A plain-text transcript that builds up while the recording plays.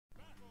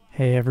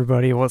Hey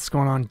everybody, what's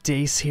going on?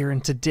 Dace here,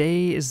 and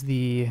today is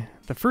the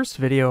first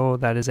video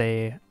that is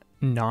a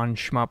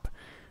non-shmup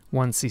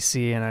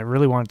 1cc, and I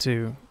really want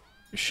to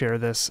share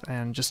this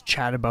and just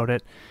chat about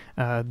it.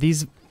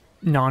 These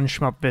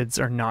non-shmup vids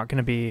are not going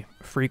to be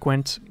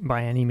frequent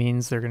by any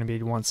means. They're going to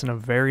be once in a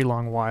very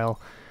long while.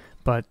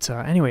 But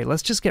anyway,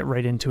 let's just get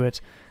right into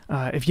it.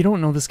 If you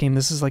don't know this game,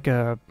 this is like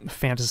a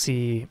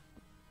fantasy...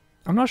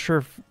 I'm not sure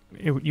if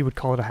you would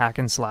call it a hack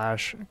and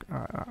slash.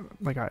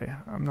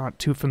 I'm not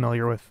too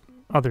familiar with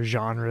other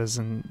genres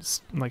and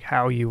like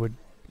how you would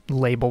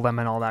label them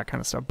and all that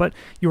kind of stuff. But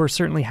you are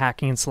certainly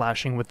hacking and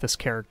slashing with this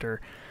character.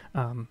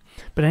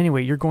 But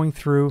anyway, you're going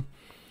through,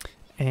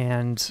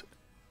 and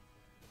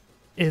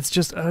it's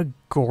just a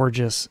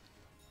gorgeous,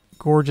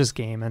 gorgeous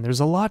game, and there's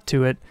a lot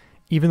to it,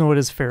 even though it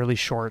is fairly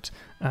short.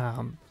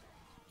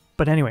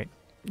 But anyway,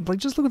 like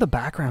just look at the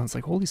backgrounds.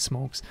 Like holy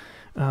smokes!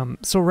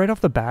 So right off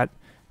the bat,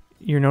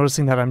 you're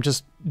noticing that I'm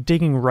just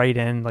digging right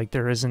in, like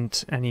there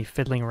isn't any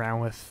fiddling around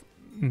with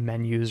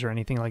menus or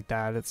anything like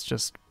that. It's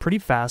just pretty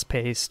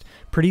fast-paced,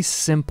 pretty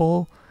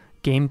simple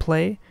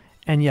gameplay,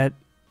 and yet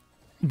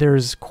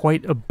there's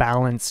quite a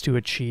balance to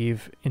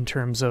achieve in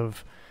terms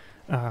of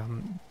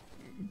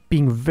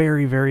being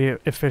very, very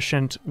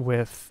efficient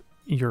with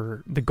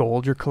the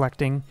gold you're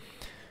collecting.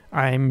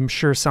 I'm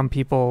sure some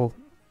people,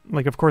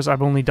 like of course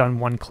I've only done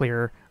one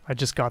clear. I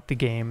just got the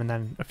game, and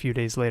then a few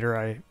days later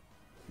I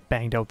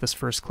banged out this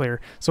first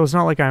clear, so it's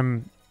not like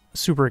I'm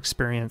super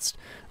experienced.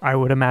 I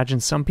would imagine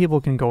some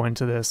people can go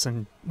into this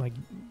and like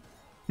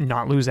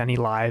not lose any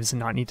lives and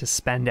not need to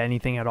spend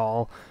anything at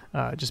all,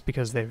 just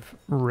because they've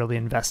really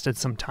invested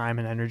some time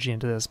and energy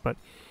into this, but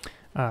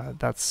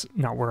that's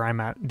not where I'm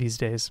at these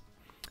days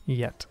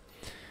yet.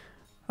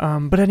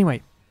 But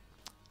anyway,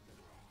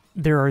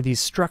 there are these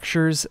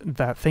structures.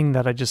 That thing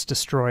that I just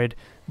destroyed,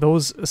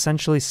 those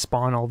essentially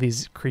spawn all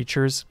these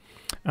creatures.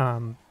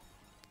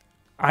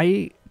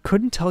 I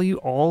couldn't tell you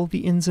all the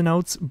ins and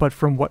outs, but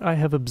from what I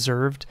have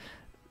observed,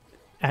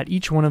 at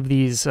each one of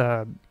these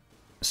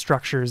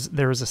structures,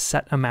 there is a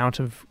set amount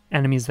of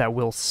enemies that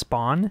will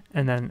spawn,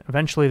 and then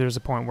eventually there's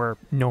a point where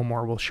no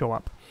more will show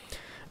up.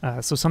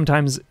 So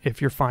sometimes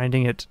if you're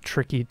finding it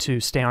tricky to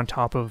stay on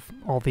top of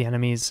all the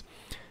enemies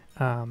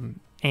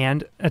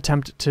and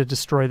attempt to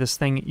destroy this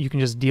thing, you can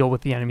just deal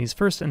with the enemies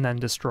first and then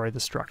destroy the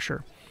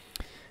structure.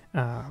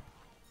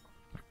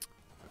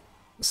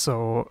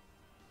 So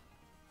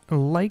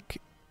like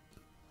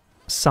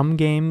some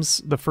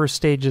games, the first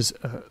stage is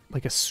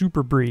like a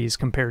super breeze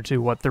compared to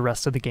what the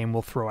rest of the game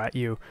will throw at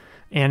you,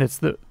 and it's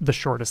the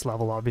shortest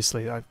level,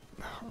 obviously. I'm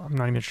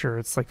not even sure,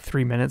 it's like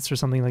 3 minutes or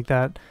something like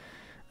that,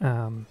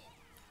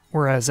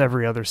 whereas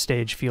every other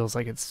stage feels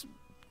like it's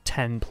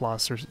 10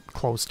 plus or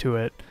close to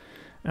it.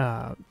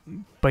 But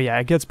yeah,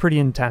 it gets pretty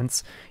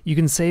intense. You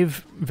can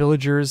save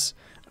villagers.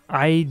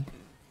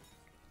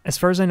 As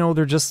far as I know,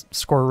 they're just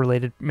score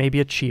related,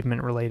 maybe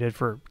achievement related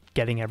for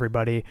getting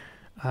everybody.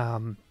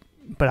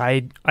 But I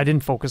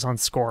didn't focus on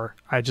score.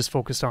 I just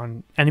focused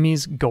on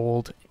enemies,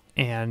 gold,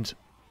 and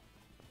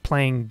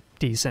playing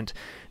decent.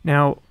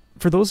 Now,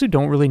 for those who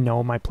don't really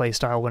know my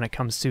playstyle when it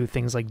comes to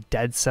things like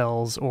Dead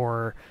Cells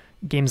or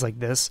games like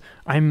this,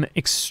 I'm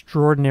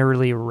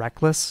extraordinarily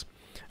reckless.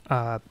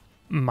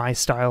 My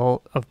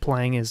style of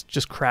playing is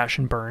just crash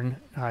and burn.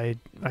 I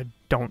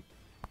don't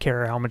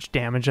care how much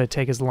damage I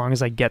take as long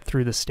as I get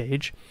through the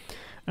stage,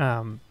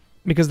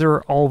 because there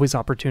are always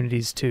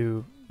opportunities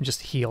to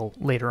just heal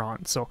later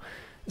on. So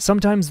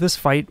sometimes this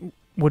fight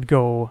would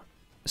go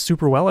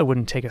super well. I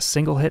wouldn't take a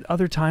single hit.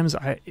 Other times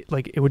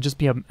it would just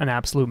be an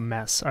absolute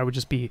mess. I would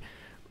just be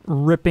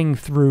ripping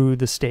through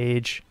the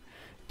stage,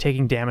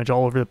 taking damage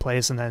all over the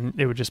place, and then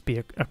it would just be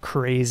a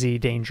crazy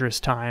dangerous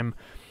time,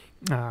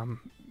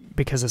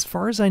 because as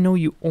far as I know,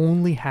 you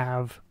only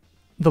have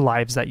the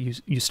lives that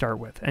you start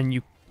with,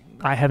 and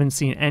I haven't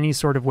seen any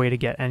sort of way to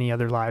get any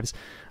other lives.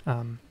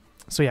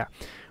 So yeah,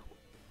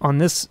 on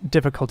this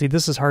difficulty,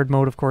 this is hard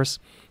mode, of course.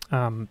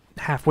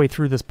 Halfway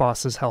through this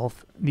boss's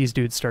health, these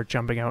dudes start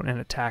jumping out and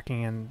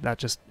attacking, and that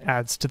just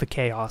adds to the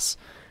chaos.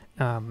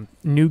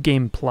 New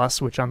Game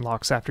Plus, which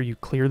unlocks after you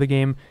clear the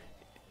game,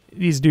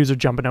 these dudes are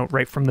jumping out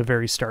right from the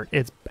very start.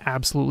 It's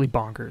absolutely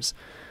bonkers.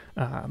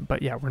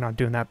 But yeah, we're not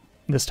doing that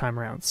this time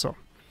around, so...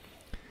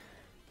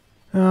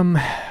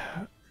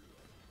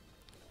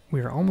 we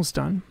are almost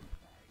done.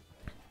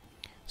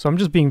 So I'm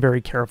just being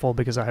very careful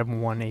because I have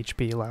 1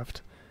 HP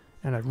left.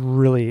 And I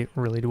really,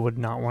 really would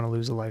not want to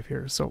lose a life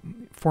here. So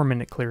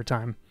 4-minute clear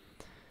time.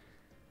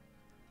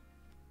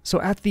 So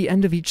at the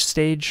end of each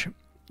stage,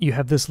 you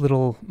have this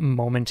little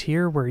moment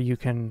here where you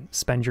can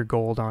spend your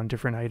gold on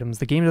different items.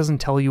 The game doesn't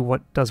tell you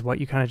what does what.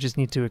 You kind of just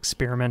need to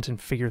experiment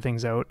and figure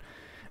things out.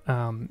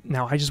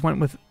 Now I just went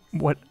with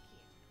what,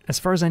 as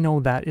far as I know,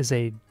 that is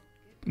a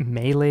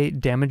melee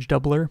damage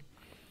doubler.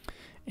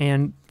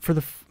 And for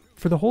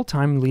the whole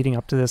time leading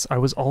up to this, I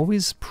was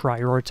always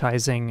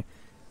prioritizing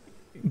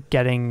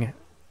getting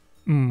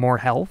more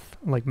health,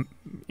 like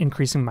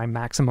increasing my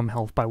maximum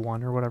health by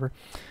 1 or whatever.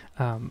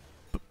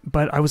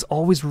 But I was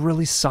always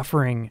really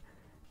suffering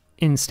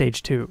in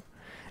stage 2.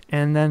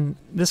 And then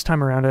this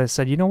time around I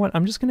said, you know what,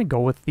 I'm just going to go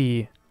with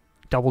the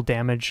double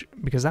damage,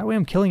 because that way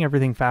I'm killing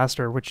everything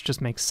faster, which just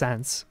makes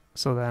sense.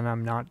 So then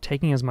I'm not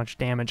taking as much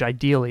damage,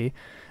 ideally.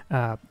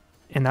 And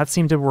that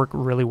seemed to work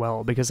really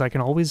well, because I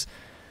can always...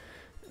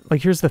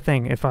 Like, here's the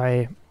thing. If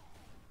I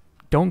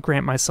don't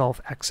grant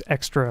myself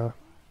extra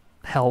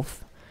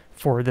health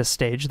for this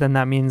stage, then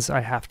that means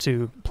I have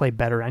to play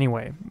better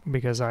anyway,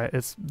 because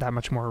it's that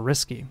much more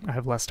risky. I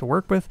have less to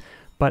work with,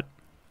 but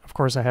of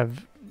course I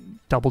have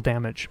double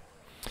damage.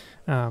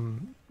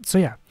 So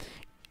yeah,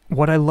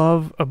 what I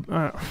love,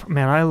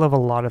 man, I love a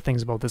lot of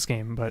things about this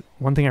game, but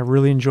one thing I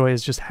really enjoy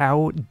is just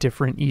how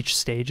different each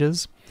stage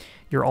is.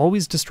 You're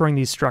always destroying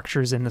these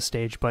structures in the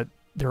stage, but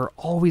there are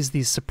always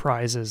these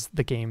surprises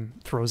the game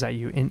throws at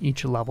you in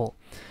each level.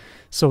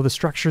 So the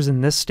structures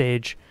in this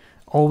stage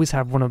always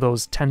have one of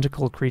those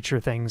tentacle creature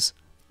things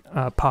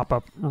pop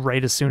up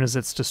right as soon as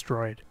it's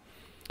destroyed.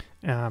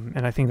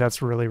 And I think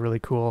that's really, really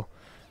cool.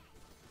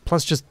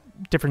 Plus just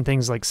different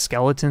things like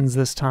skeletons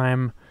this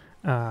time.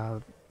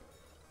 And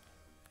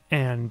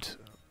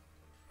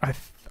I'm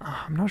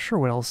not sure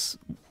what else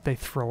they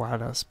throw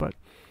at us, but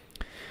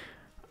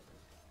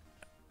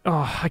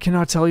I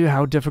cannot tell you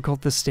how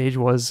difficult this stage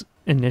was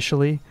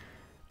initially.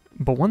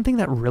 But one thing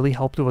that really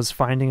helped was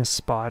finding a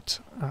spot.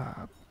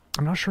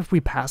 I'm not sure if we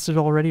passed it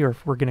already or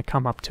if we're going to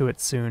come up to it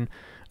soon.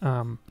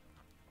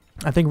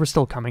 I think we're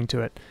still coming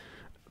to it.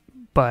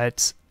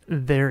 But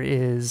there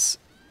is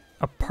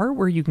a part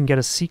where you can get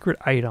a secret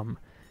item.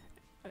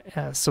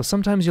 So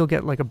sometimes you'll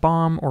get like a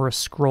bomb or a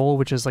scroll,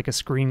 which is like a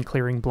screen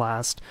clearing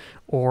blast,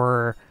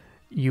 or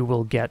you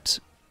will get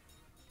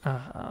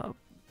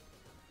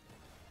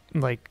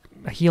like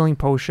a healing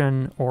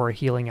potion or a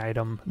healing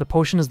item. The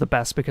potion is the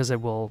best because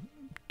it will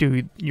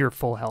do your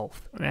full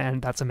health,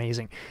 and that's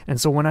amazing.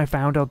 And so when I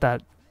found out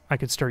that I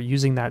could start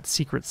using that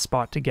secret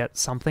spot to get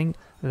something,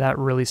 that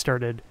really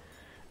started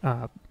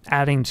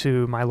adding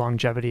to my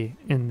longevity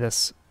in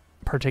this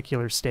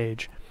particular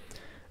stage.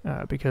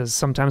 Because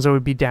sometimes I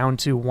would be down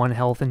to 1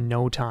 health in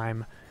no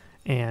time,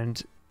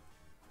 and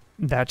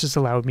that just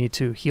allowed me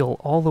to heal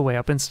all the way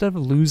up instead of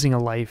losing a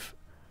life.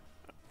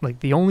 Like,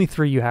 the only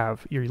 3 you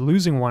have, you're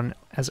losing 1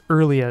 as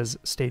early as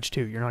stage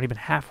 2. You're not even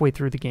halfway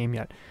through the game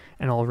yet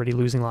and already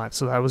losing lives.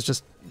 So that was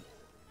just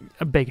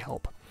a big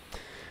help.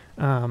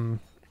 So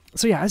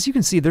yeah, as you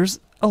can see, there's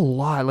a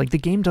lot. Like, the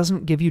game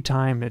doesn't give you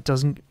time. It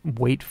doesn't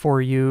wait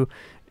for you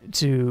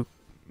to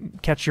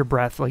catch your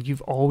breath. Like,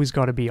 you've always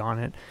got to be on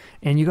it,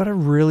 and you got to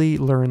really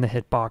learn the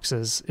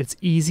hitboxes. It's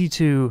easy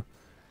to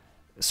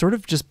sort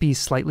of just be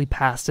slightly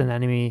past an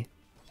enemy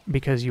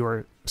because you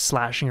are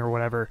slashing or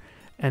whatever,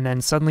 and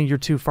then suddenly you're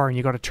too far and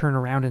you got to turn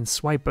around and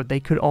swipe, but they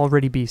could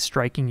already be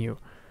striking you.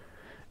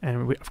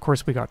 And of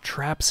course we got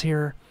traps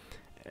here,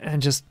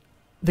 and just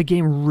the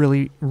game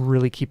really,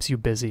 really keeps you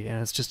busy,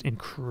 and it's just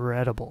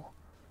incredible.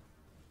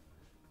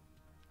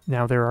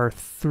 Now, there are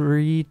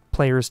 3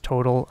 players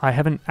total. I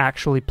haven't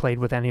actually played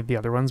with any of the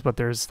other ones, but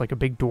there's like a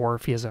big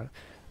dwarf. He has a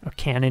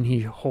cannon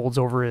he holds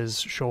over his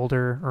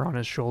shoulder, or on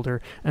his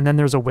shoulder. And then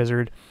there's a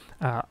wizard.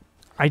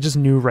 I just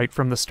knew right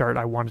from the start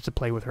I wanted to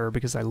play with her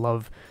because I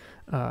love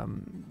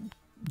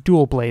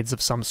dual blades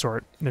of some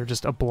sort. They're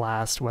just a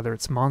blast, whether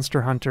it's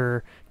Monster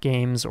Hunter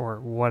games or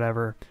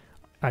whatever.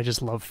 I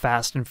just love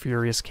fast and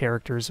furious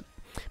characters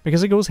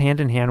because it goes hand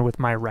in hand with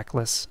my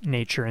reckless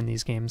nature in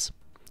these games.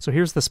 So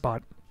here's the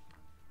spot.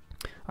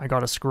 I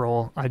got a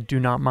scroll. I do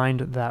not mind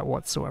that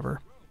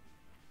whatsoever.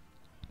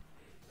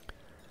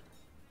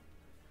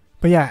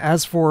 But yeah,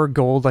 as for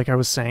gold, like I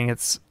was saying,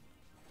 it's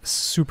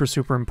super,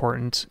 super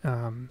important.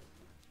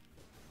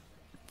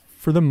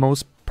 For the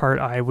most part,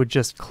 I would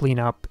just clean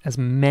up as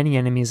many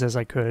enemies as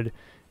I could,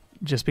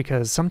 just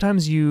because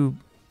sometimes you're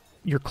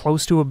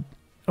close to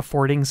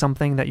affording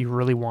something that you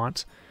really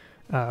want,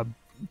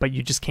 but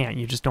you just can't.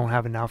 You just don't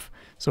have enough.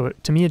 So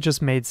to me, it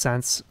just made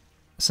sense,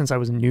 since I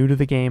was new to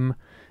the game.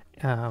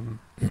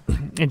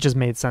 It just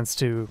made sense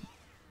to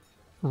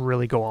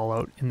really go all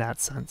out in that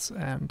sense,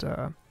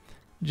 and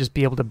just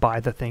be able to buy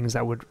the things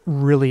that would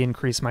really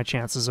increase my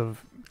chances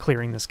of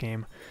clearing this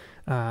game.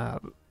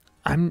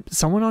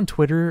 Someone on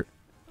Twitter,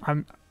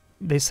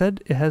 they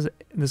said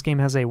this game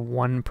has a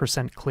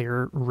 1%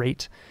 clear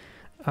rate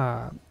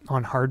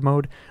on hard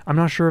mode. I'm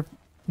not sure if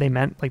they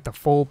meant like the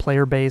full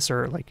player base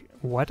or like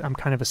what. I'm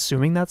kind of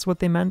assuming that's what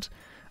they meant.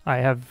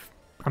 I'm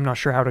not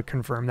sure how to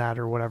confirm that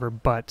or whatever,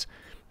 but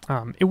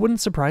it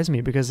wouldn't surprise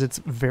me because it's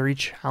very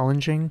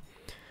challenging.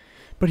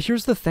 But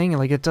here's the thing,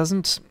 like, it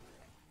doesn't,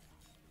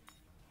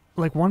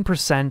 like,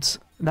 1%,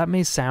 that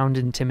may sound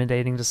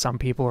intimidating to some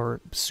people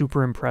or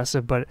super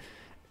impressive, but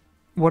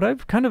what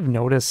I've kind of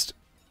noticed,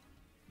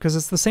 because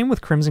it's the same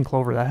with Crimson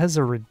Clover, that has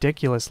a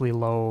ridiculously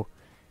low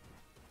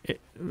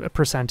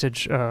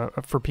percentage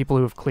for people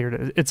who have cleared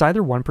it. It's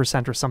either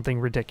 1% or something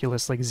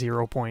ridiculous like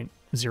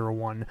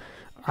 0.01.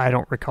 I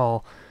don't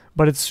recall,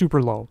 but it's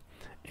super low.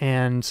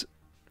 And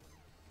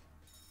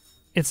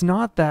it's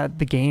not that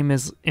the game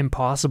is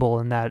impossible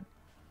and that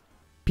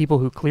people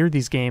who cleared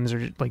these games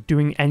are like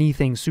doing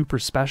anything super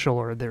special,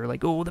 or they're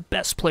like, oh, the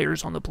best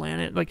players on the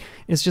planet. Like,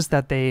 it's just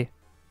that they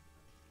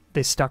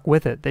they stuck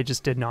with it. They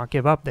just did not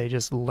give up. They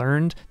just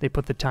learned, they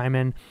put the time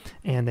in,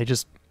 and they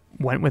just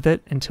went with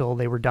it until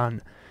they were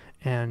done.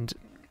 And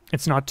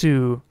it's not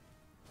to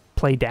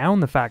play down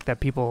the fact that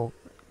people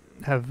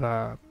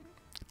have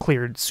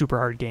cleared super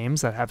hard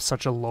games that have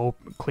such a low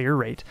clear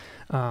rate.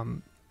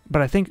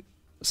 But I think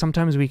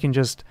sometimes we can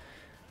just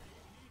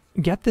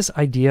get this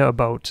idea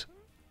about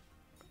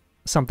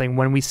something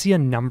when we see a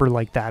number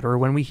like that, or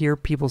when we hear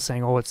people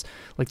saying, oh, it's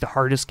like the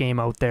hardest game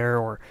out there,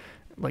 or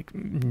like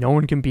no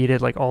one can beat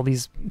it, like all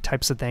these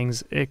types of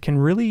things. It can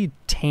really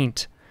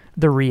taint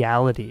the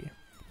reality,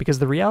 because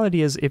the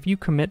reality is if you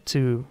commit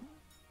to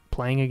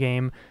playing a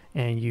game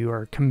and you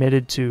are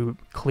committed to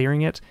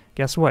clearing it,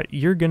 guess what?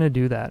 You're going to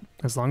do that.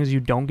 As long as you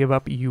don't give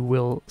up, you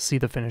will see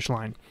the finish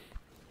line.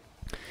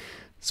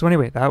 So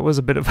anyway, that was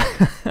a bit of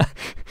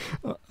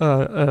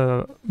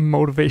a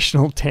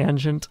motivational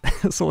tangent.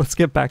 So let's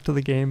get back to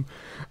the game.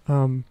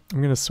 I'm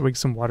going to swig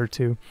some water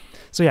too.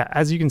 So yeah,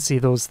 as you can see,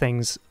 those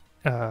things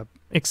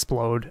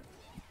explode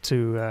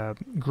to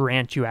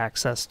grant you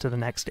access to the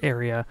next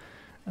area.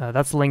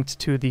 That's linked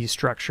to the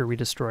structure we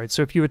destroyed.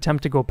 So if you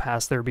attempt to go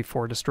past there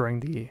before destroying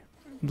the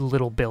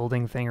little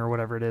building thing or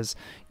whatever it is,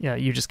 yeah,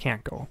 you just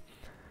can't go.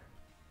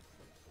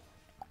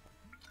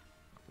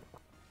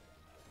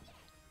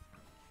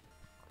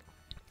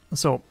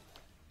 So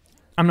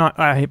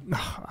I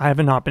have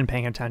not been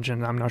paying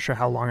attention. I'm not sure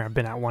how long I've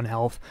been at 1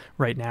 health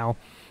right now.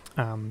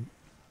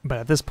 But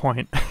at this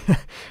point,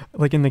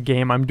 like in the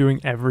game, I'm doing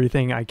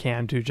everything I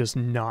can to just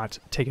not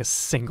take a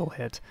single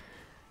hit.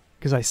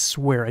 Because I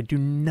swear I do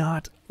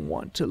not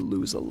want to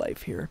lose a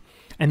life here.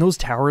 And those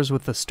towers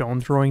with the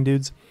stone throwing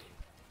dudes,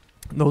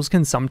 those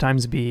can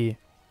sometimes be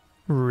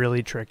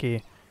really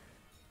tricky.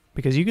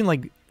 Because you can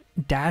like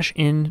dash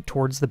in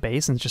towards the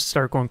base and just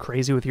start going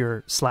crazy with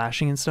your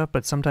slashing and stuff,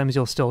 but sometimes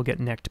you'll still get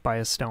nicked by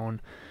a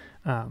stone.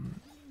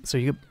 So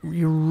you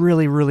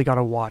really, really got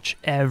to watch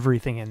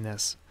everything in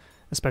this,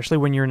 especially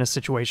when you're in a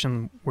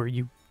situation where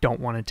you don't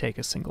want to take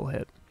a single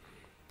hit.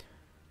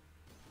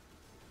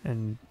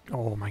 And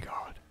oh my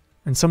god.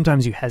 And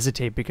sometimes you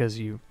hesitate because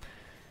you're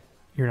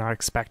not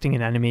expecting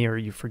an enemy, or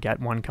you forget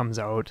one comes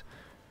out.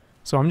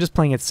 So I'm just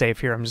playing it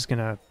safe here. I'm just going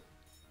to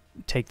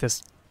take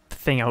this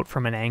thing out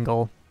from an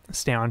angle,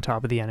 stay on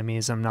top of the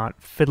enemies. I'm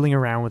not fiddling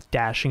around with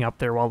dashing up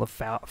there while the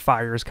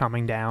fire is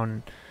coming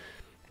down.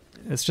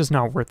 It's just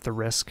not worth the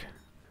risk.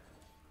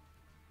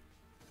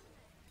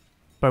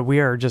 But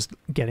we are just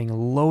getting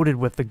loaded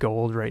with the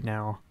gold right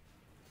now.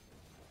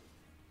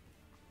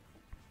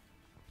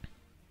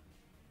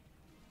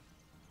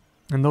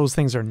 And those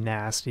things are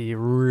nasty. You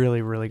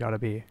really, really got to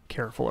be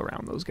careful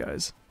around those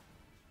guys.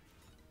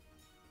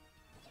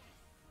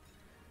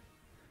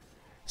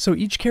 So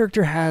each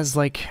character has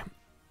like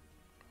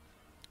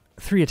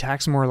 3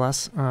 attacks more or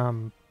less.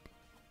 Or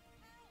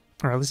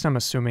at least I'm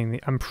assuming,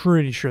 I'm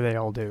pretty sure they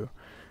all do.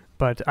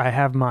 But I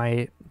have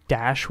my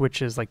dash, which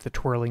is like the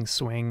twirling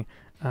swing.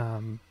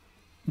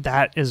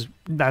 That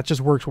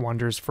just works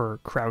wonders for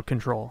crowd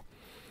control.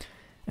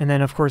 And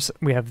then of course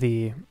we have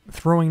the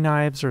throwing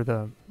knives, or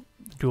the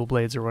dual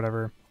blades or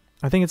whatever.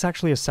 I think it's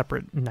actually a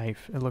separate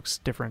knife. It looks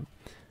different.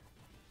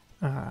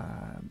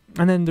 And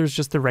then there's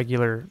just the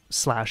regular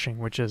slashing,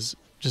 which is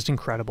just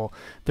incredible.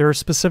 There are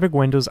specific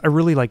windows. I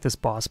really like this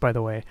boss, by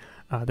the way.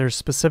 There's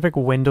specific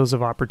windows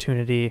of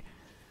opportunity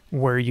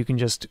where you can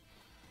just,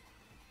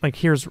 like,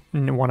 here's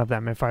one of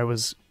them. If I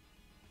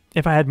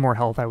had more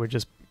health, I would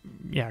just,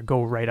 yeah,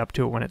 go right up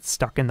to it when it's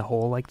stuck in the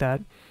hole like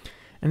that.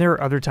 And there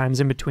are other times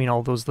in between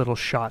all those little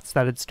shots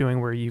that it's doing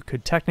where you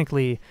could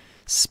technically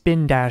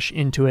spin dash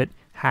into it,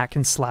 hack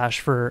and slash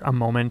for a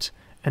moment,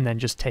 and then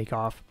just take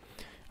off.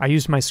 I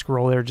used my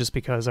scroll there just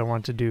because I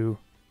want to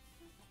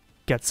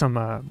get some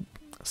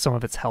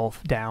of its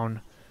health down,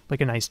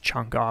 like a nice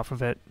chunk off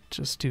of it,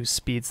 just to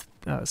speed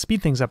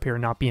things up here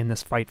and not be in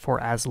this fight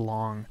for as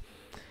long.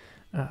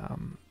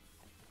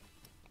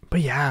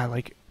 But yeah,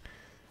 like,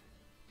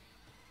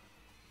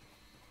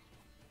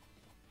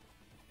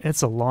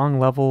 it's a long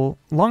level,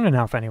 long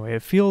enough anyway.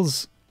 It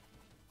feels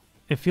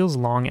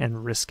long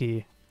and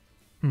risky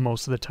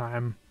most of the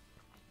time.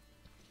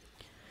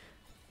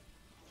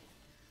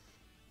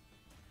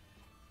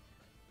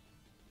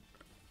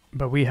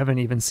 But we haven't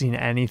even seen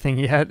anything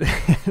yet.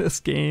 This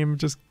game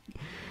just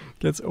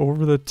gets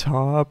over the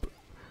top.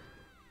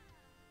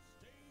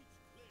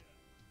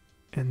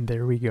 And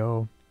there we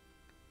go.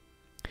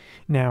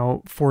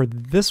 Now, for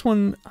this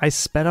one, I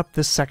sped up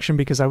this section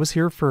because I was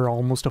here for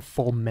almost a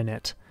full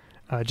minute.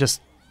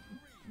 Just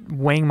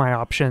weighing my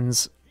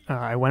options.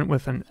 I went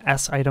with an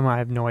S item. I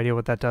have no idea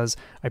what that does.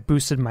 I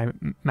boosted my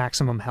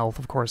maximum health,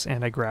 of course,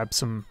 and I grabbed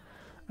some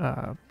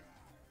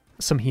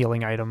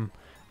healing item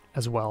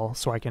as well,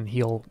 so I can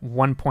heal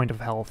 1 point of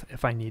health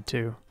if I need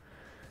to,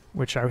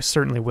 which I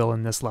certainly will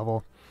in this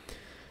level.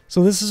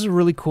 So this is a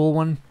really cool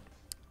one.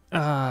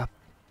 At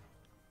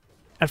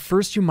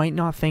first you might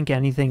not think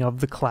anything of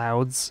the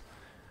clouds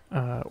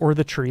or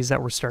the trees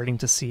that we're starting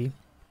to see,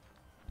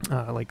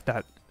 like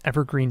that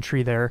evergreen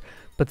tree there,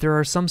 but there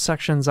are some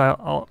sections,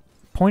 I'll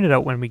point it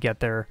out when we get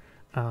there,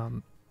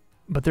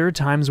 but there are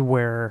times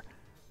where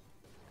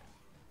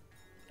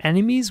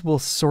enemies will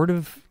sort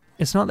of,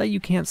 it's not that you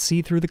can't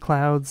see through the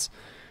clouds,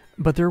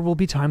 but there will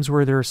be times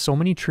where there are so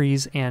many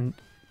trees and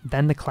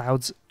then the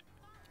clouds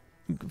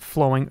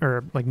flowing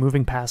or like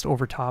moving past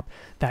over top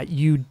that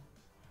you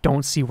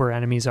don't see where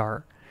enemies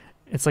are.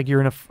 It's like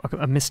you're in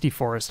a misty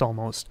forest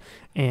almost,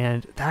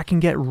 and that can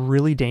get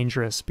really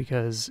dangerous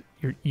because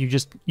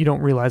you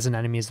don't realize an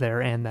enemy is there,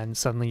 and then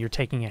suddenly you're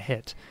taking a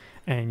hit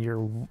and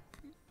you're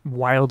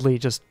wildly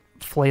just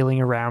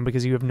flailing around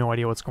because you have no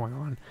idea what's going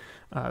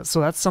on. So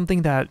that's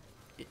something that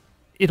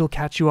it'll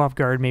catch you off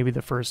guard maybe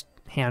the first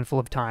handful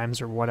of times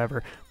or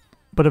whatever,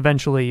 but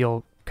eventually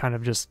you'll kind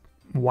of just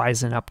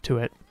wisen up to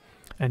it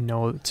and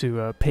know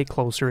to pay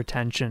closer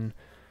attention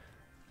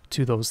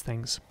to those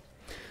things.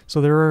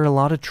 So there are a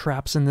lot of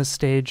traps in this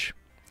stage.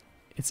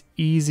 It's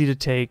easy to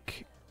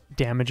take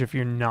damage if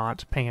you're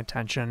not paying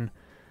attention,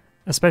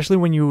 especially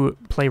when you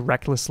play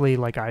recklessly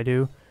like I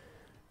do.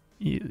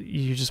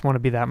 You just want to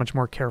be that much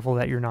more careful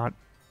that you're not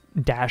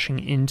dashing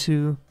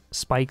into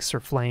spikes or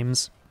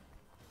flames.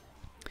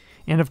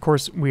 And of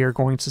course, we are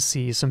going to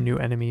see some new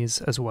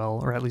enemies as well,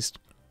 or at least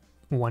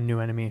one new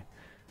enemy.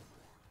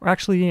 Or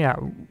actually, yeah,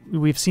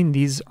 we've seen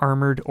these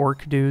armored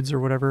orc dudes or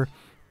whatever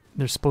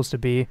they're supposed to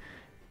be.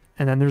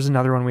 And then there's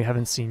another one we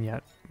haven't seen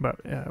yet, but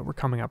we're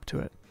coming up to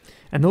it.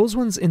 And those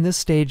ones in this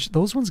stage,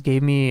 those ones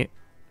gave me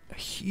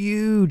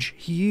huge,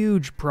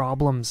 huge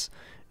problems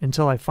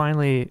until I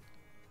finally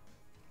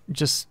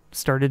just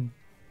started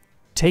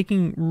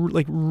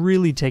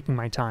really taking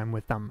my time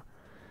with them.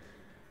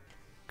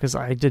 Because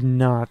I did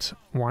not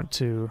want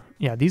to...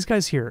 Yeah, these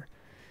guys here.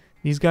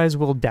 These guys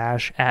will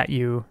dash at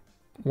you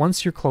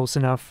once you're close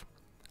enough.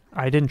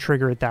 I didn't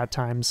trigger it that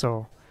time,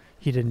 so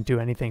he didn't do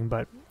anything,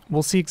 but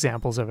we'll see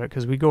examples of it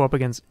because we go up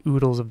against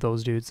oodles of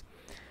those dudes.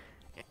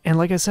 And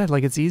like I said,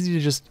 like it's easy to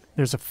just...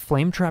 There's a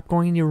flame trap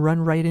going and you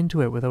run right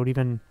into it without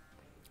even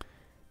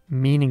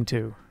meaning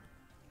to.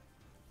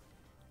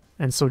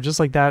 And so just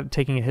like that,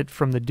 taking a hit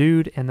from the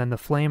dude and then the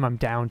flame, I'm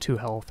down 2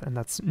 health. And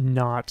that's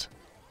not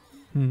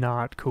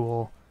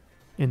cool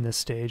in this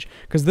stage.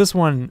 Because this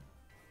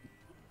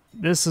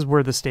is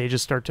where the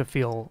stages start to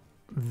feel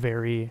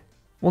very...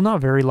 Well,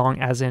 not very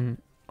long as in,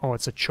 oh,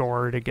 it's a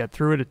chore to get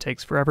through it. It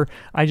takes forever.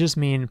 I just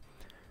mean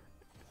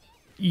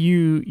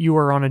you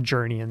are on a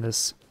journey in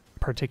this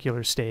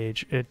particular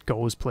stage. It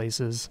goes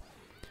places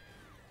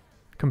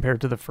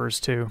compared to the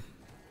first two.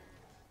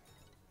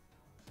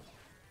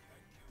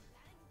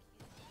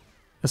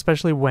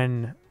 Especially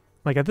when,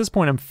 like at this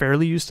point, I'm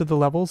fairly used to the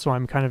level, so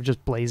I'm kind of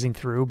just blazing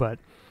through, but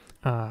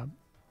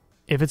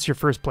if it's your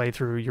first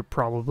playthrough, you're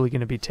probably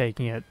going to be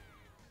taking it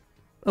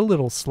a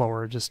little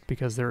slower just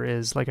because there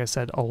is, like I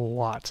said, a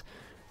lot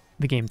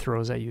the game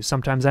throws at you.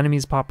 Sometimes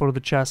enemies pop out of the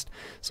chest,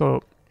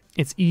 so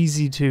it's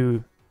easy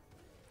to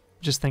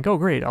just think, oh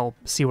great, I'll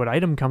see what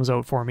item comes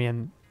out for me,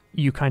 and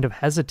you kind of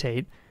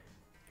hesitate,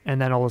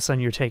 and then all of a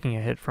sudden you're taking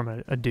a hit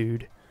from a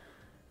dude.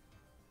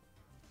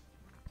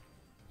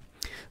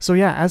 So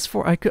yeah, as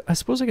for I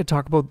suppose I could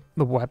talk about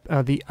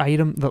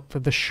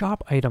the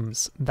shop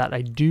items that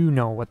I do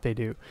know what they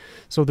do.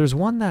 So there's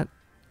one that,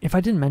 if I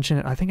didn't mention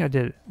it, I think I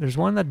did. There's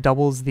one that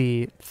doubles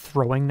the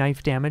throwing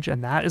knife damage,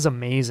 and that is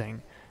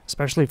amazing,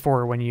 especially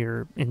for when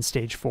you're in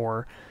stage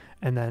 4.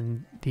 And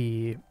then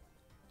the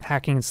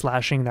hacking and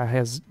slashing that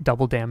has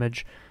double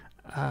damage.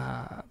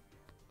 I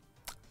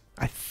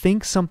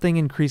think something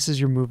increases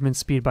your movement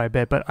speed by a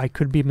bit, but I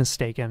could be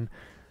mistaken.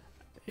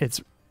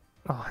 It's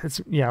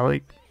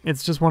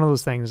just one of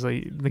those things.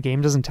 Like, the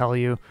game doesn't tell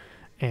you,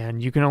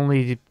 and you can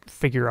only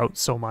figure out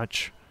so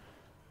much.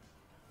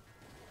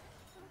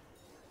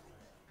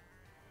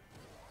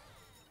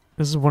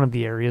 This is one of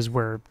the areas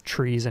where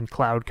trees and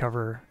cloud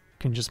cover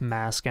can just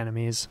mask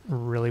enemies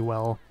really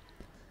well.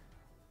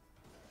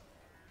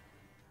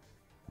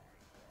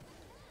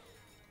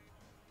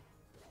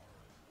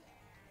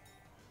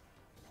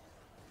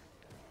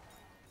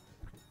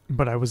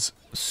 But I was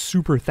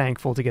super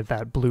thankful to get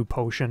that blue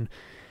potion.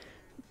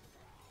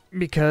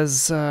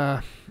 Because,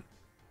 yeah,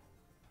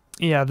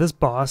 this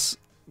boss,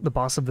 the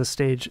boss of this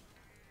stage,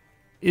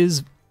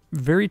 is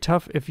very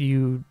tough if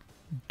you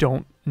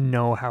don't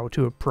know how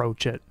to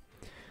approach it.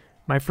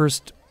 My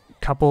first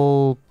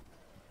couple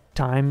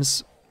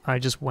times, I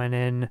just went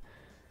in...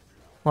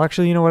 Well,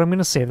 actually, you know what? I'm going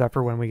to save that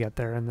for when we get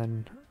there, and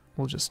then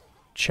we'll just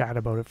chat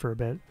about it for a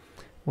bit.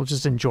 We'll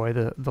just enjoy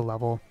the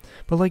level.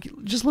 But, like,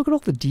 just look at all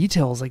the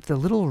details, like the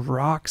little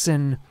rocks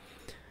in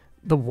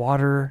the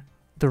water,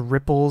 the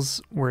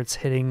ripples where it's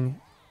hitting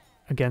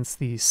against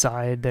the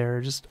side there,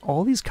 just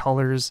all these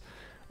colors,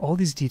 all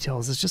these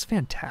details. It's just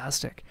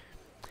fantastic.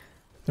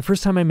 The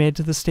first time I made it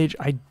to this stage,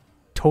 I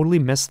totally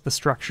missed the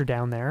structure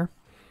down there.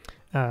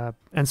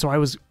 And so I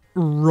was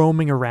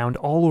roaming around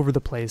all over the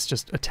place,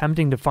 just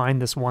attempting to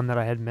find this one that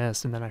I had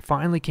missed. And then I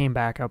finally came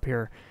back up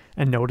here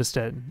and noticed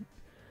it.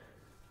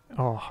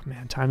 Oh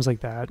man, times like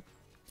that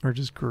are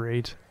just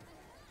great.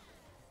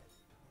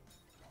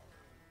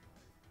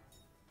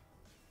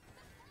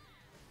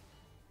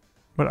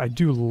 But I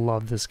do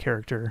love this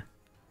character.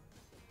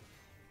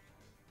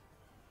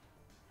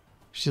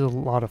 She's a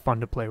lot of fun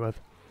to play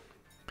with.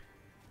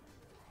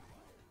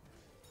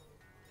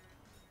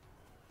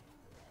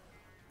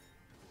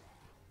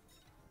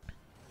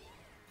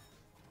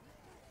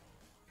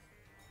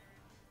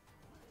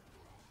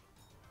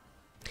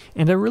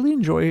 And I really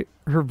enjoy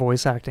her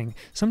voice acting.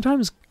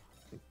 Sometimes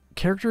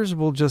characters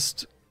will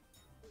just,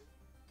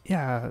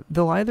 yeah,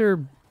 they'll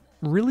either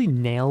really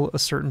nail a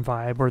certain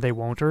vibe or they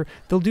won't, or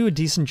they'll do a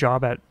decent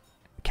job at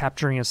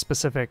capturing a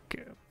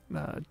specific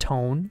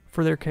tone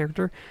for their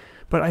character.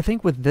 But I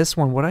think with this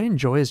one, what I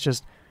enjoy is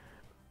just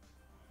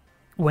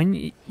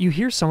when you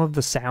hear some of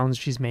the sounds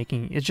she's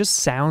making, it just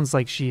sounds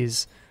like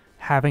she's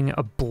having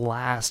a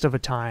blast of a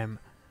time,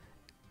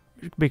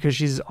 because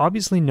she's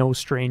obviously no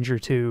stranger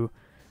to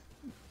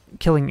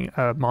killing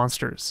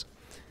monsters.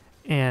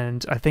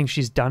 And I think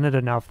she's done it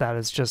enough that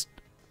it's just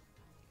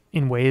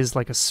in ways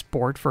like a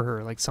sport for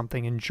her, like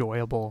something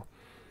enjoyable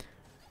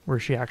where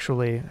she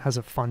actually has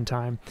a fun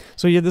time.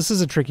 So yeah, this is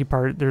a tricky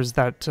part. There's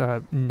that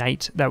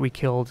knight that we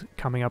killed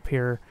coming up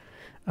here.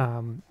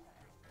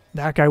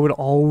 That guy would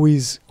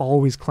always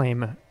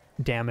claim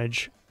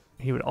damage.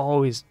 He would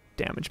always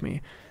damage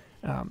me.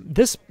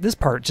 This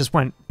part just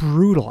went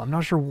brutal. I'm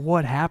not sure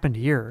what happened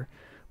here,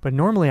 but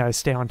normally I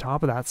stay on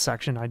top of that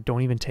section. I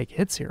don't even take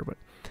hits here, but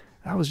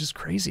that was just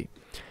crazy.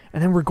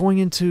 And then we're going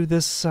into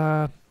this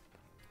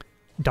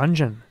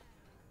dungeon,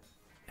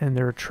 and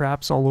there are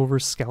traps all over,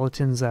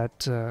 skeletons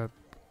that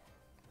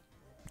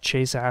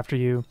chase after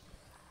you.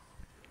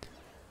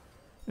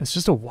 It's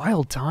just a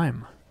wild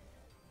time.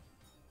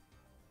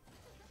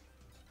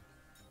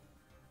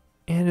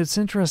 And it's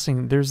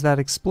interesting, there's that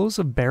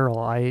explosive barrel.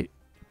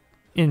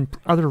 In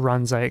other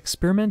runs, I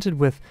experimented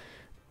with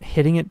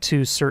hitting it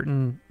to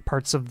certain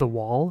parts of the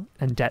wall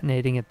and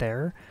detonating it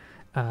there,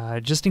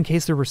 just in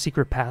case there were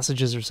secret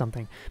passages or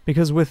something.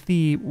 Because with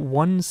the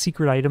one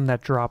secret item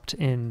that dropped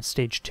in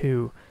Stage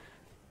 2,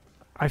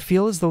 I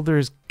feel as though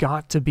there's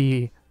got to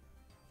be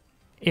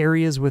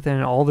areas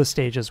within all the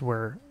stages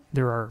where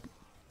there are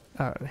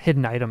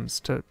hidden items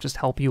to just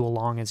help you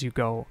along as you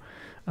go.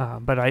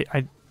 But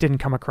I didn't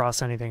come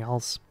across anything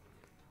else.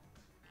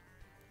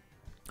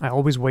 I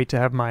always wait to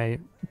have my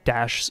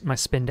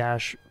spin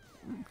dash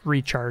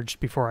recharged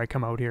before I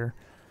come out here,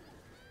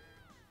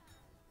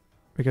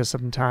 because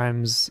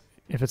sometimes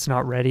if it's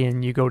not ready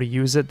and you go to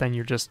use it, then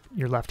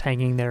you're left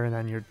hanging there, and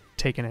then you're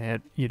taking a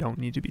hit you don't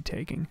need to be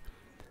taking.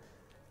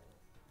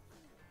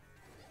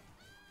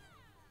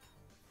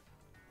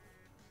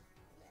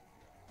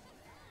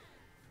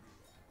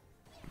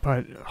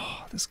 But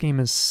this game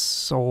is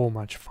so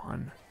much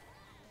fun.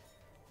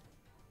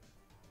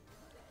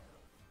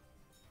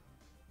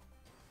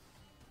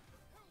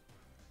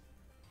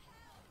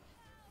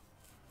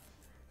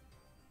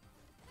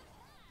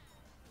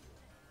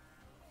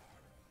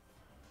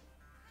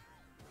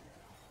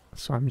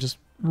 So I'm just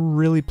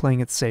really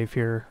playing it safe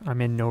here. I'm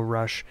in no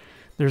rush.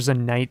 There's a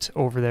knight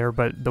over there,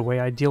 but the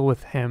way I deal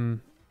with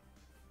him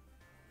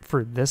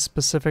for this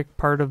specific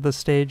part of the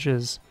stage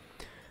is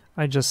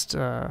I just,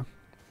 well,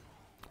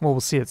 we'll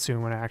see it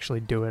soon when I actually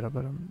do it,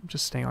 but I'm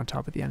just staying on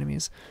top of the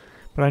enemies.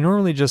 But I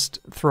normally just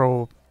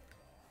throw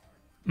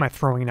my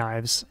throwing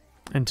knives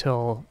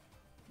until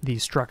the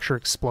structure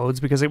explodes,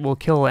 because it will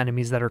kill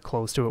enemies that are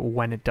close to it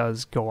when it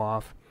does go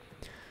off.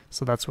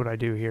 So that's what I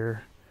do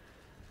here.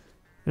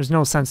 There's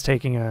no sense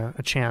taking a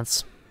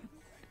chance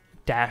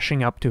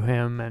dashing up to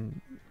him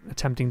and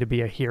attempting to be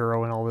a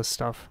hero and all this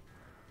stuff.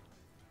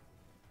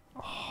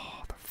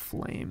 Oh, the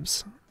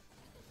flames.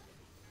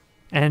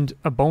 And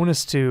a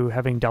bonus to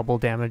having double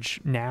damage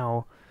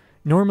now.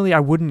 Normally I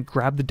wouldn't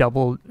grab the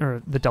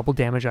double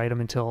damage item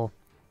until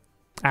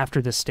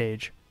after this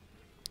stage.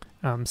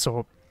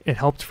 So it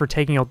helped for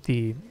taking out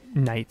the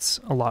knights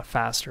a lot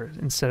faster.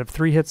 Instead of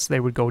 3 hits, they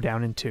would go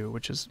down in 2,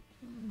 which is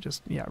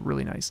just, yeah,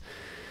 really nice.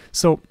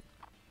 So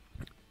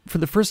for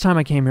the first time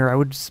I came here, I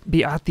would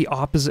be at the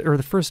opposite, or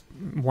the first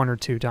 1 or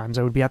 2 times,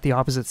 I would be at the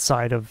opposite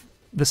side of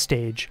the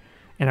stage,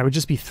 and I would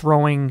just be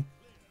throwing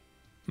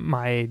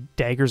my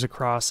daggers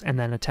across and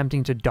then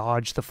attempting to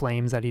dodge the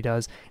flames that he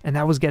does, and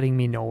that was getting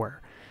me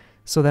nowhere.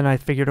 So then I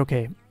figured,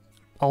 okay,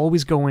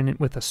 always go in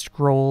with a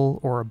scroll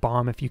or a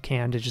bomb if you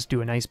can to just do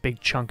a nice big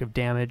chunk of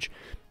damage,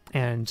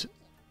 and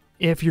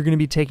if you're going to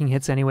be taking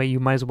hits anyway, you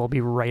might as well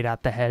be right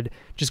at the head,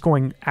 just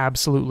going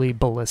absolutely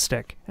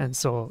ballistic. And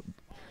so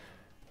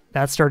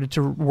that started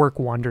to work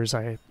wonders.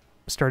 I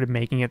started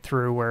making it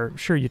through where,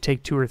 sure, you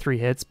take 2 or 3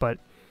 hits, but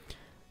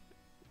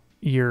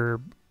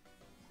you're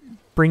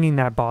bringing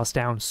that boss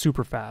down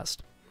super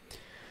fast.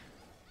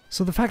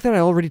 So the fact that I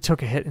already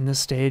took a hit in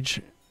this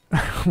stage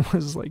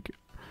was like,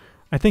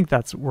 I think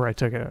that's where I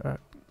took it.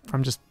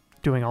 I'm just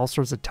doing all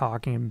sorts of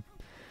talking.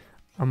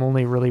 I'm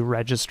only really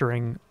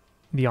registering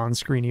the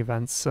on-screen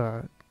events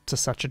to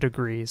such a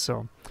degree,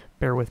 so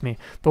bear with me.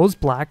 Those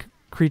black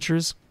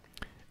creatures,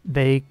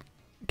 they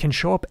can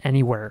show up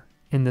anywhere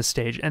in this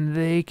stage, and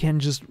they can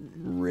just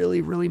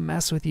really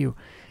mess with you.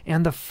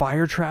 And the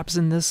fire traps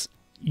in this,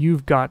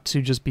 you've got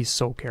to just be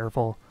so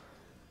careful.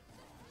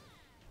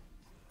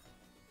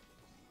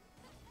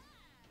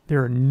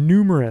 There are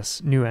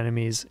numerous new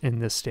enemies in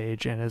this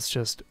stage, and it's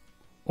just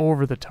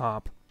over the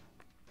top.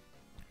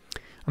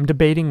 I'm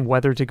debating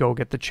whether to go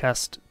get the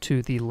chest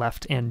to the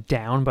left and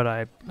down, but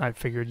I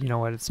figured, you know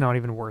what, it's not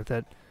even worth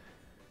it.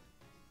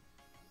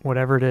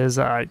 whatever it is,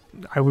 I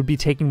would be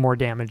taking more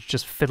damage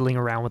just fiddling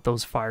around with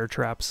those fire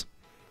traps.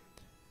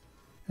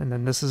 And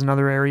then this is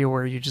another area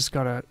where you just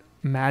gotta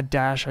mad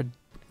dash. I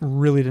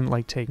really didn't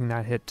like taking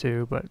that hit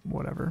too, but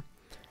whatever.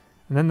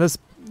 And then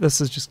this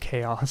is just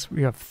chaos.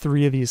 We have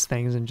 3 of these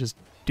things and just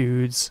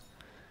dudes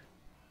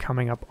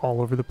coming up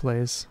all over the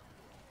place.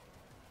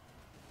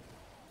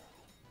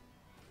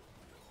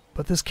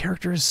 But this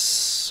character is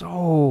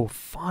so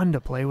fun to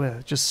play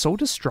with, just so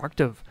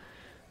destructive.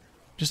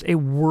 Just a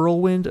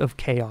whirlwind of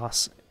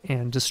chaos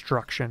and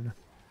destruction.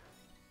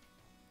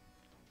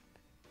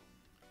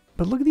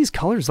 But look at these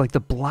colors, like the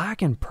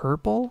black and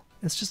purple.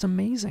 It's just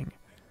amazing.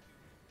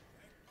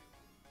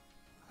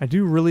 I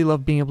do really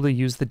love being able to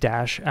use the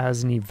dash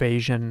as an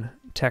evasion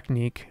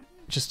technique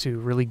just to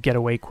really get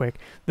away quick.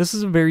 This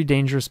is a very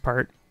dangerous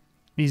part.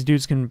 These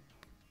dudes can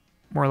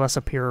more or less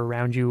appear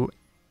around you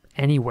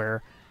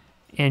anywhere,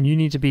 and you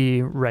need to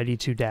be ready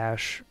to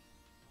dash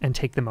and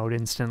take them out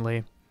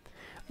instantly.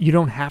 You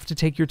don't have to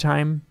take your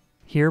time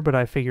here, but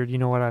I figured, you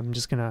know what, I'm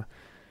just going to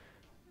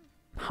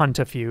hunt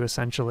a few,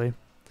 essentially.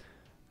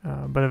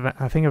 But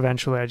I think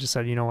eventually I just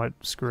said, you know what,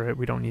 screw it,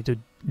 we don't need to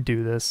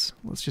do this.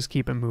 Let's just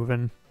keep it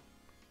moving.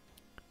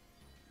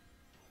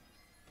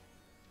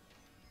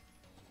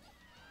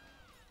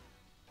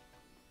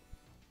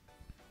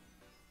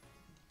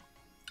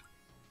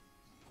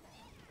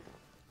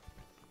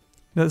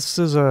 This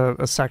is a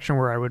section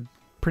where I would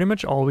pretty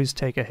much always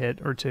take a hit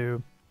or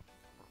two.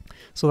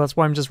 So that's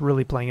why I'm just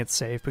really playing it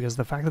safe, because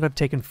the fact that I've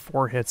taken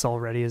 4 hits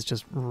already is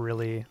just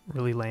really,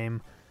 really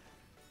lame.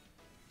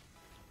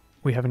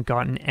 We haven't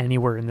gotten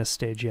anywhere in this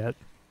stage yet.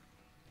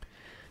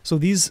 So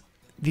these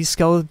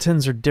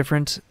skeletons are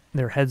different.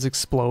 Their heads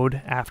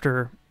explode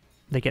after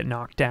they get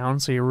knocked down,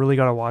 so you really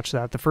got to watch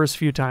that. The first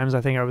few times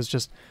I think I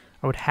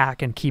would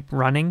hack and keep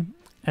running,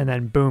 and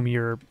then boom,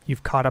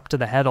 you've caught up to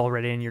the head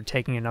already and you're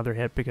taking another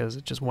hit because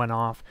it just went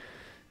off.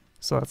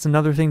 So that's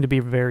another thing to be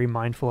very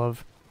mindful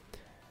of.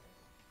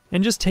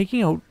 And just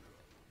taking out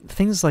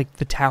things like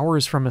the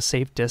towers from a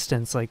safe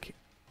distance, like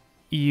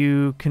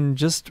you can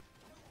just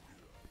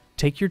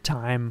take your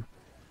time.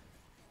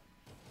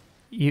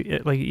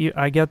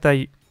 I get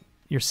that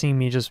you're seeing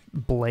me just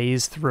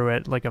blaze through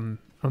it like a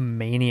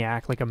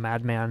maniac, like a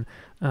madman.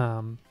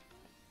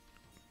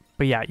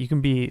 But yeah, you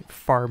can be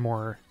far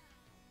more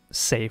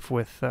safe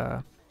with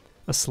a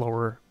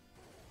slower,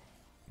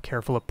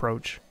 careful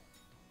approach.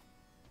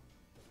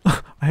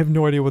 I have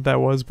no idea what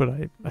that was, but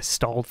I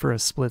stalled for a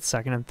split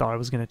second and thought I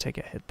was going to take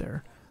a hit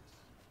there.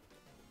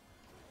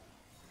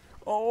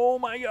 Oh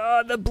my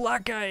god, the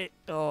black guy!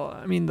 Oh,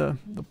 I mean the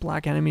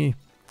black enemy.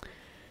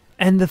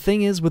 And the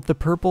thing is, with the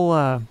purple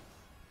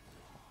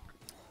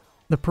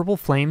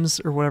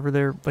flames, or whatever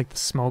they're, like the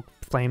smoke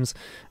flames,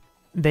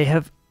 they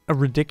have a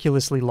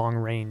ridiculously long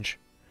range.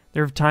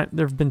 There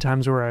have been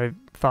times where I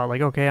thought,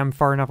 like, okay, I'm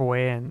far enough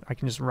away and I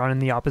can just run in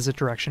the opposite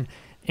direction,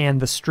 and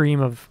the stream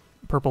of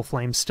purple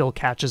flame still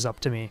catches up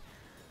to me.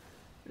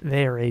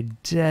 They are a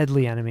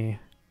deadly enemy.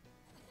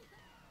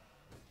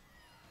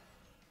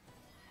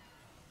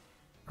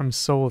 I'm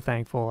so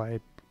thankful I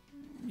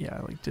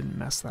didn't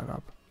mess that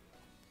up.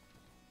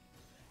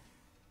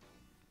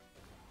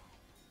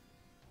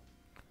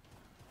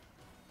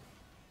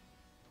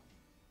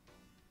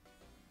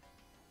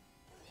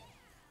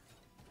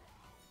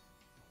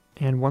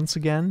 And once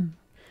again,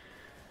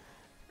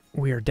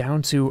 we are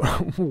down to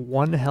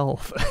 1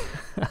 health.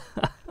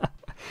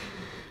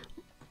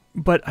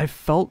 But I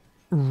felt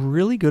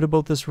really good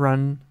about this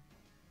run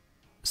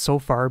so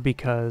far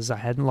because I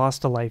hadn't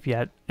lost a life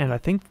yet, and I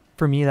think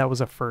for me that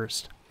was a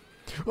first.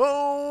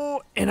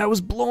 Oh, and I was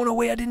blown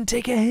away. I didn't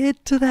take a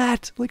hit to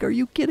that. Like, are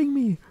you kidding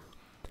me?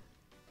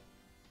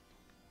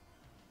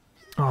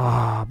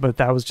 Ah, but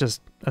that was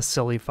just a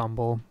silly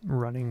fumble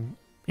running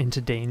into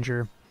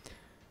danger.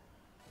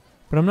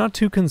 But I'm not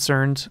too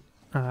concerned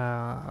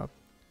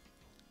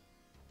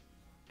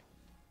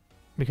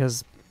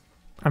because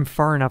I'm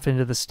far enough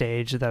into the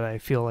stage that I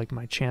feel like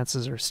my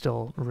chances are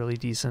still really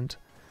decent.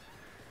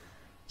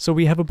 So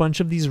we have a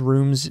bunch of these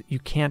rooms. You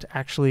can't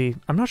actually...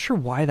 I'm not sure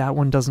why that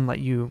one doesn't let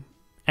you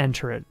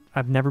enter it.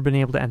 I've never been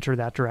able to enter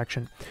that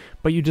direction.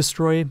 But you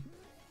destroy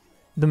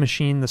the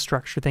machine, the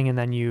structure thing, and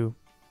then you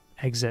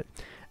exit.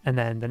 And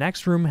then the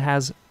next room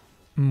has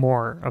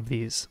more of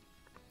these.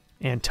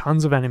 And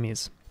tons of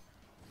enemies.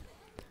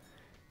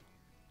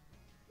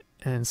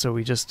 And so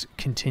we just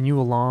continue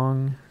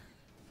along.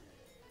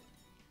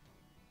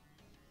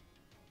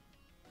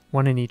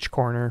 One in each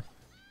corner.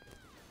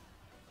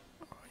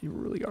 You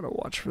really gotta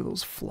watch for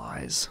those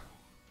flies.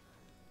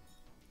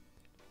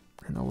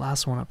 And the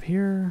last one up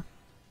here.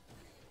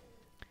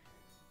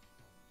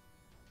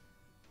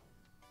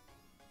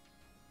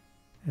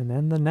 And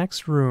then the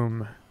next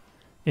room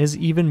is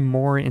even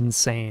more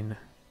insane.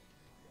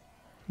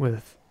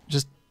 With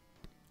just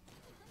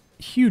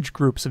huge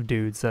groups of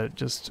dudes that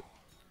just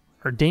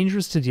are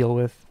dangerous to deal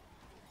with.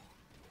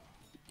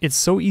 It's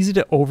so easy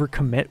to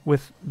overcommit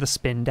with the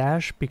spin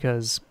dash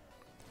because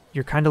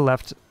you're kind of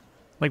left,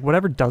 like,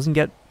 whatever doesn't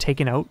get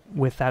taken out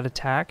with that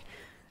attack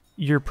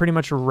you're pretty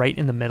much right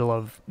in the middle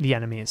of the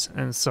enemies,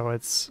 and so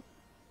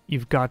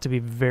you've got to be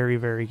very,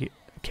 very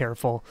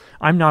careful.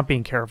 I'm not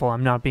being careful.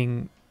 I'm not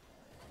being,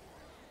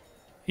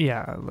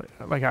 yeah,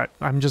 like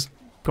I'm just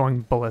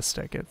going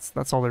ballistic.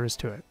 That's all there is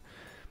to it.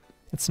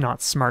 It's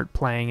not smart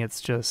playing.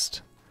 It's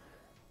just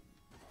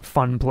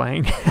fun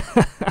playing.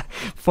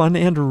 Fun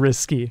and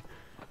risky.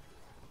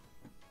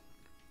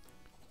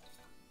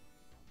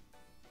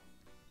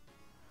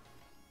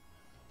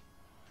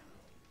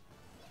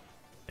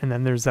 And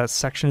then there's that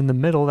section in the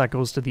middle that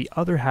goes to the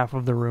other half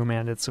of the room,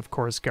 and it's of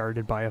course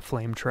guarded by a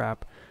flame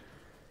trap.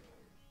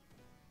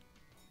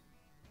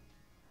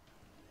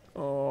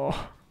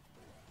 Oh.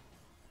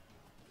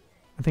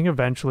 I think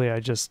eventually I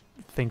just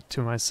think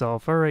to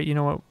myself, all right, you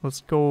know what,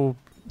 let's go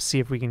see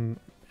if we can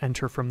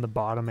enter from the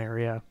bottom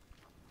area.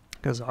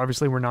 Because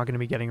obviously we're not going to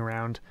be getting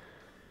around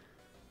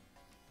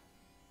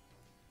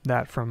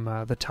that from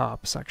the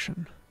top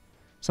section.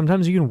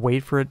 Sometimes you can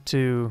wait for it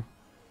to...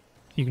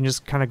 You can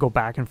just kind of go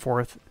back and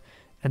forth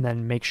and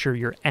then make sure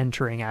you're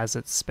entering as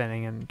it's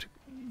spinning and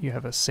you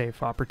have a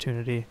safe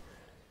opportunity.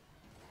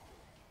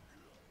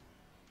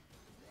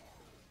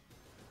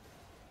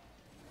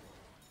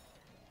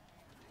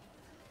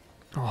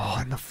 Oh,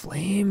 and the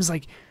flames,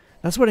 like,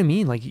 that's what I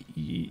mean. Like,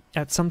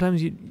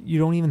 sometimes you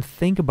don't even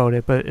think about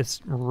it, but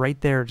it's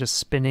right there just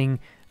spinning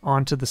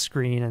onto the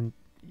screen and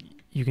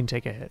you can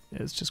take a hit.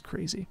 It's just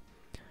crazy.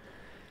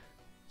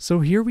 So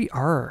here we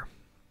are.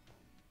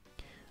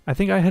 I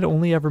think I had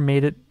only ever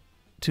made it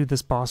to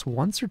this boss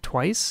once or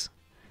twice,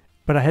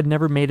 but I had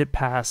never made it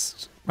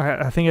past...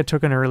 I think I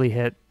took an early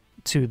hit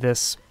to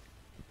this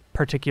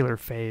particular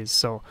phase,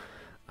 so...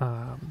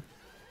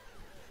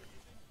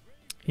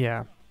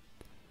 yeah.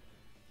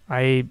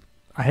 I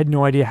had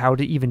no idea how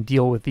to even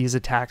deal with these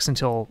attacks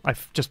until I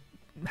just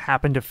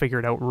happened to figure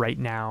it out right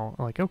now.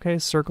 Like, okay,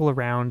 circle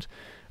around,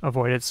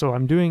 avoid it. So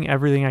I'm doing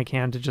everything I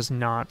can to just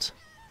not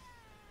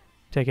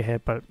take a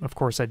hit, but of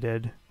course I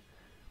did.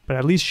 But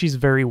at least she's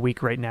very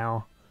weak right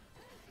now.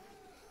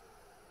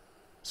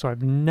 So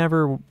I've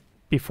never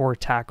before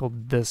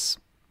tackled this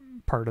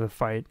part of the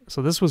fight.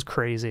 So this was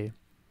crazy.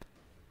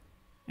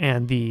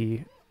 And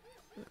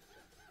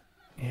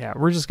yeah,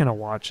 we're just going to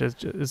watch.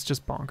 It's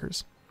just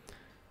bonkers.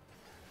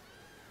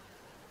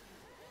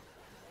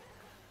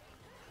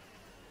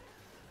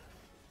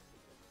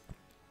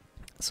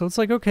 So it's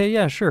like, okay,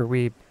 yeah, sure.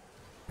 We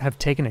have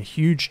taken a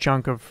huge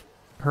chunk of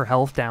her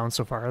health down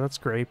so far. That's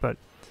great, but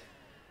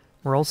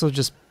we're also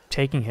just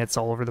taking hits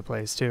all over the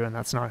place too, and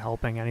that's not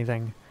helping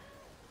anything.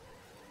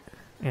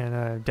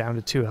 And down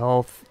to 2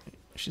 health.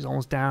 She's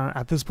almost down.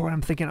 At this point,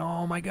 I'm thinking,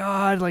 oh my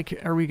god,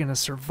 like, are we going to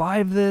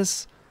survive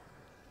this?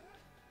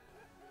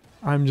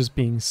 I'm just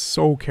being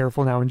so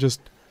careful now and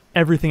just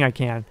everything I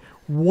can.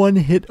 1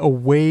 hit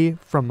away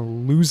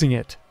from losing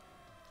it.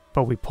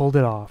 But we pulled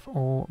it off.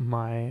 Oh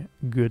my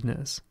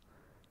goodness.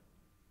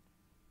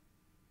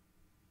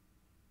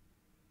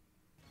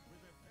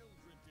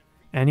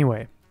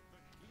 Anyway,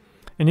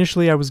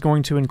 initially I was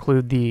going to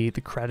include the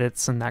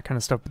credits and that kind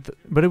of stuff,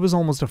 but it was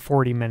almost a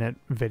 40-minute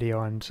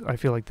video, and I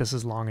feel like this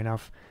is long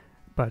enough.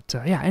 But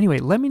yeah, anyway,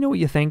 let me know what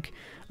you think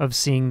of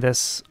seeing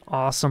this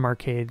awesome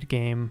arcade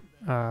game.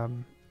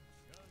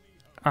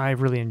 I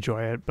really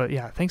enjoy it. But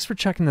yeah, thanks for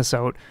checking this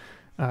out.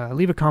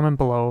 Leave a comment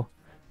below.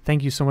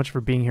 Thank you so much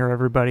for being here,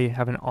 everybody.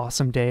 Have an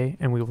awesome day,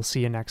 and we will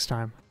see you next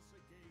time.